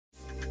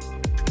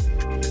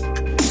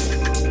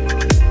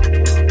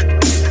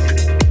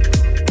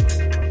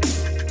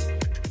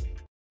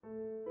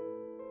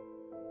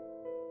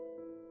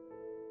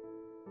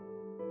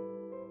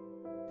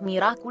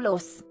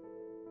Miraculos.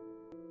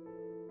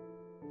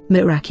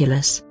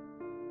 Miraculous.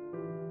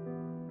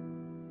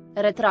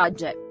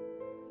 Retrage.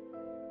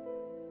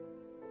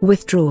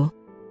 Withdraw.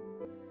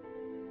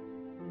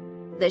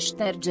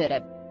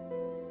 Deștergere.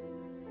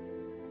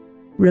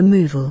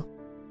 Removal.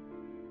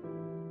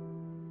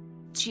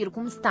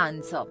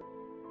 Circumstanță.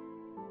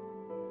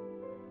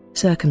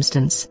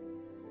 Circumstance.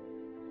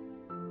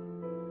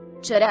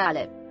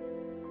 Cereale.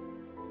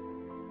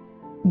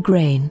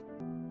 Grain.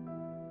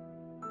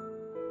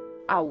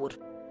 Aur.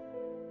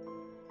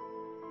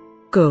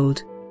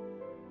 Gold.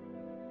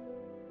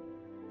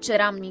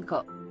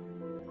 Ceramică.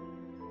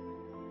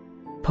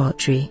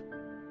 Pottery.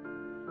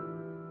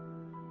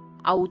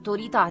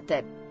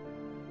 Autoritate.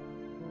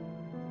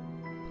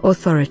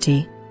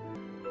 Authority.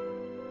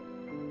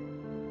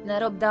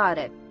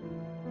 Nerăbdare.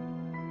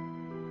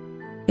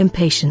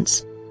 Impatience.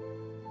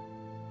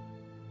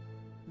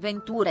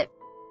 Venture.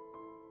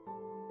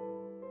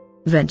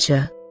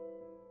 Venture.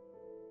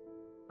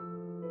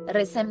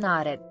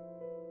 Resemnare.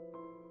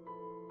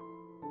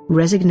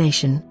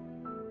 Resignation.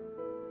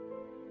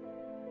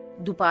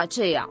 După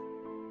aceea.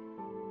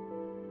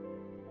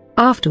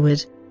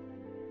 Afterward.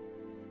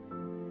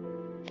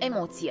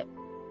 Emoție.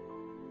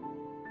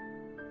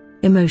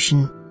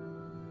 Emotion.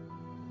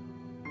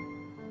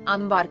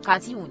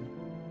 Ambarcațiuni.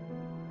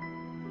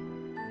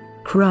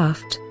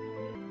 Craft.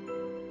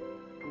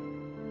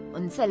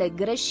 Înțeleg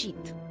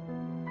greșit.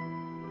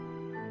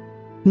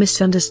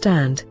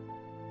 Misunderstand.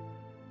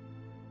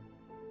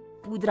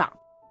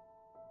 Pudra.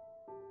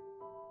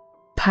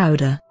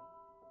 Powder.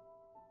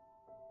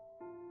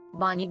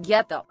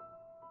 Banighetă.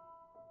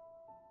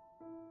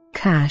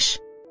 Cash.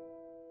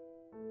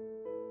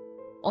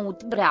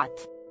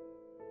 Outbreath.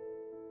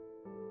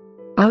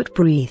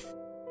 Outbreathe.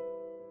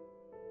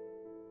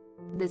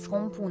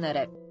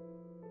 Descompunere.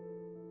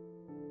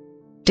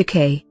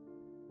 Decay.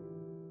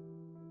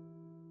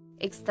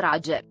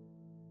 Extrage.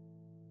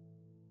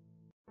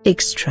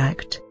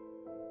 Extract.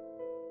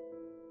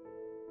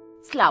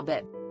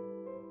 Slabe.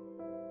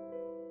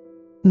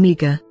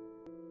 Meager.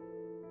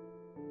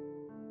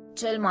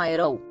 Cel mai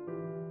rău.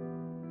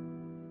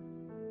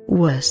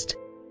 Worst.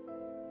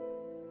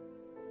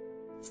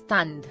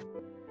 Stand.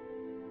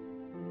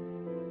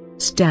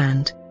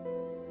 Stand.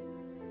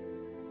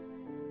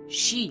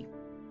 Și.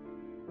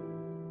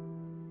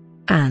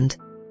 And.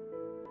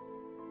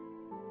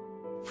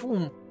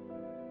 Fum.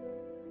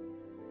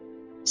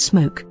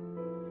 Smoke.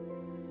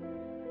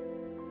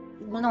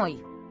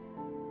 Gunoi.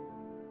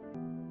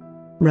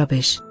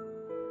 Rubbish.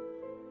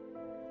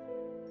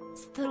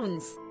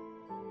 Strâns.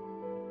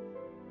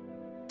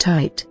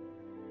 Tight.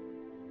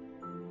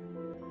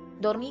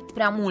 Dormit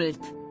prea mult.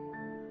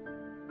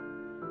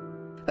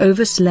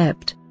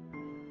 Overslept.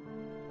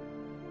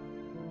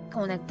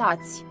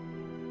 Conectați.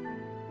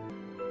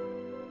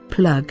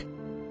 Plug.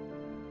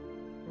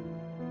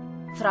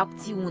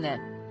 Fracțiune.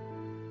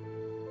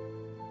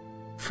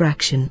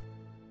 Fraction.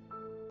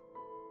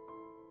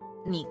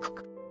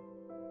 Nic.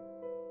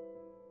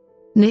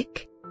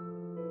 Nick.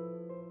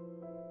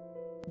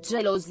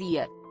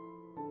 Gelozie.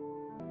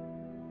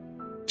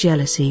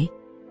 Jealousy.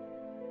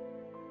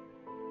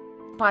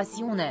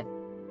 Pasiune.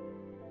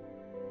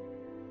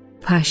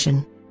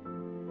 Passion.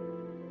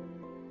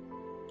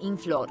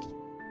 Inflori.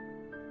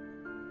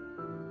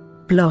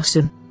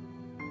 Blossom.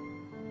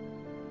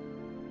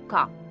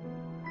 Ca.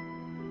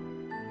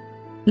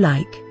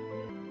 Like.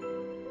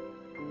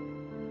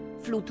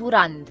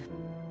 Fluturand.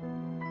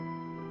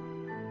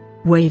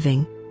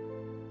 Waving.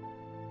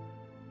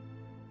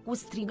 Cu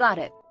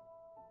strigare.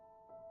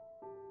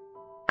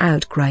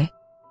 Outcry.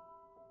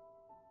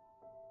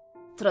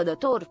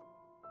 Trădător.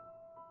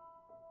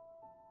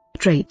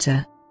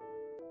 Traitor.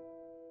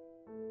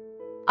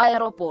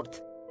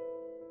 Aeroport.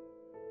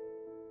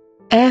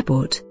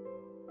 Airport.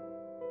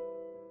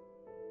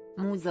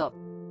 Muză.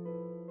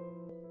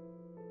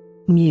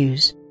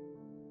 Muse.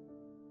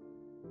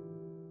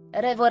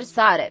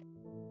 Revărsare.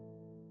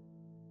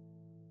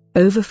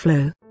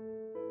 Overflow.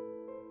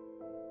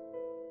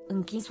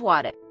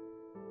 Închisoare.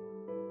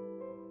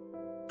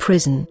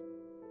 Prison.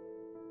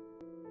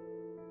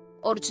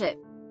 Orice.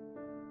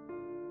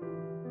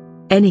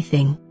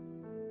 Anything.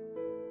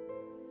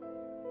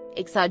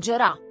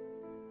 Exagera.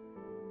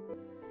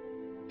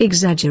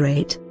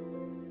 Exaggerate.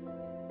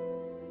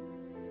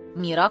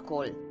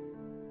 Miracol.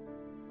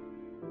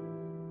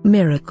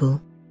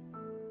 Miracle.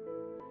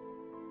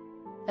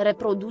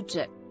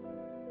 Reproduce.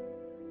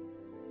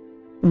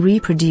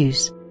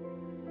 Reproduce.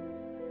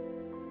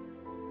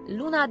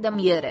 Luna de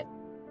miere.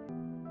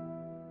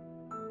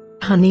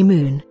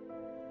 Honeymoon.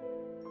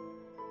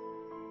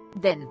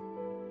 Den.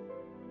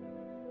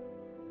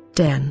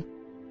 Den.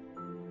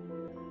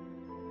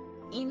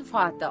 In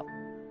față.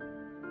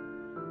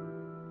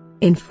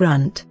 In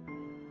front.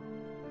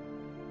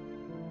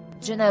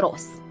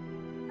 Generos.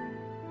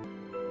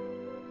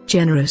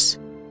 Generous.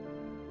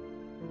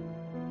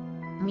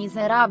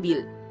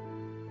 Mizerabil.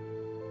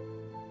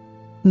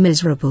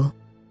 Miserable.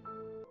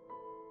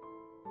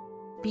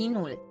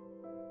 Pinul.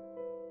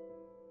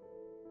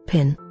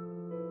 Pin.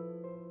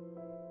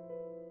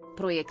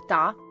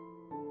 Proiecta.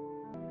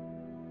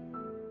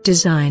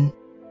 Design.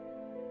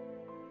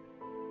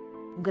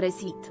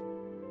 Greșit.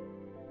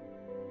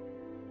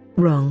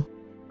 Wrong.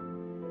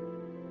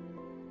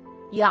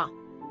 Ea.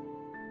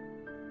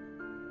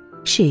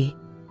 She.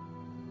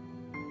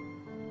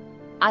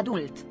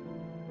 Adult.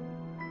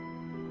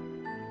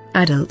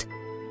 Adult.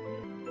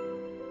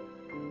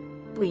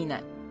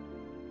 Pâine.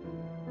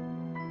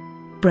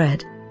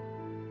 Bread.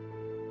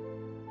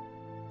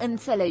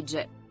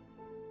 Înțelege.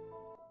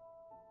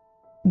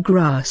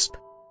 Grasp.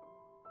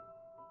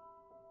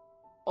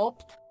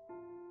 8.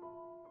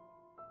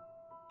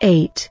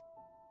 8.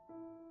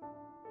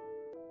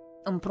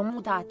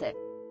 Împrumutate.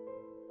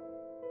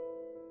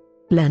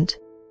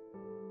 Lent.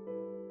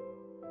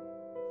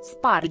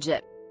 Sparge.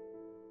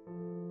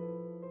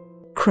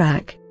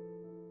 Crack.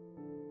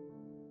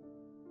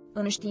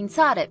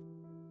 Înștiințare.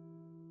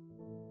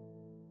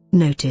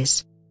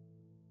 Notice.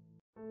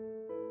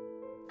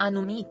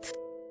 Anumit.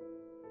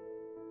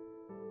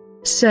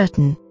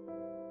 Certain.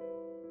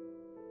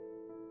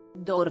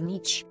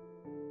 Dornici.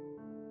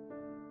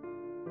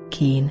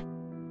 Keen.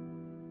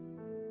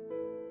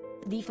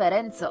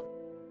 Diferență.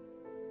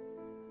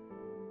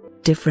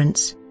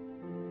 Difference.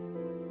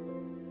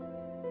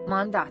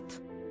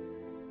 Mandat.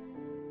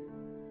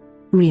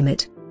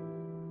 Remit.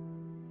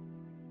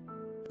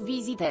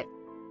 Vizite.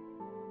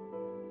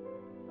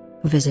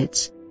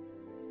 Visits.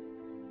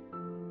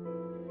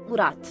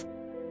 Urat.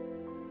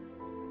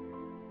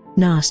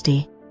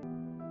 Nasty.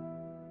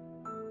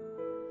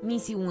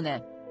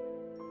 Misiune.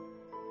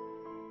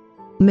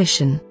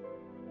 Mission.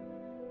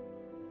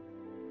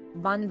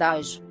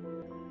 Bandaj.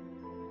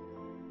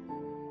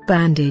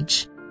 Bandage.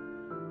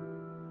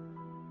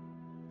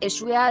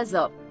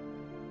 Eșuează.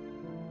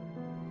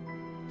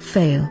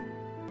 Fail.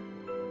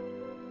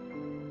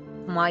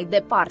 Mai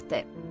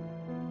departe.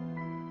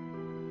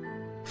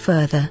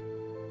 Further.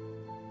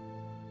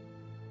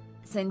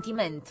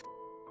 Sentiment.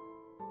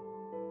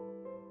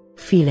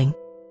 Feeling.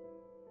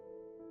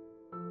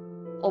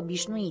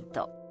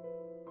 Obișnuită.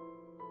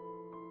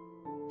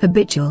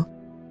 Habitual.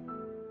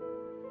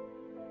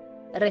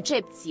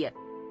 Recepție.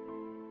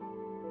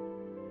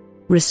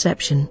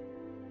 Reception.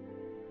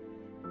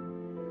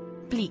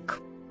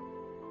 Plic.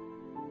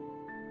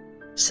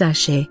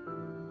 Sachet.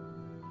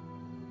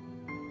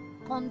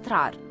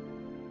 Contrar.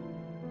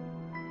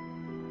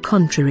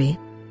 Contrary.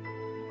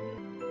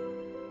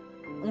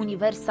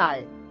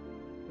 Universal.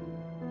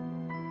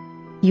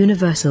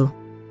 Universal.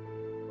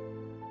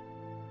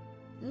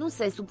 Nu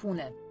se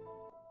supune.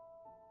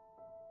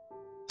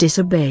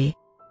 Disobey.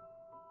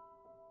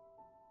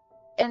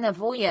 E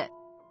nevoie.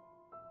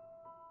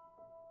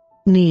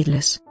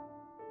 Needless.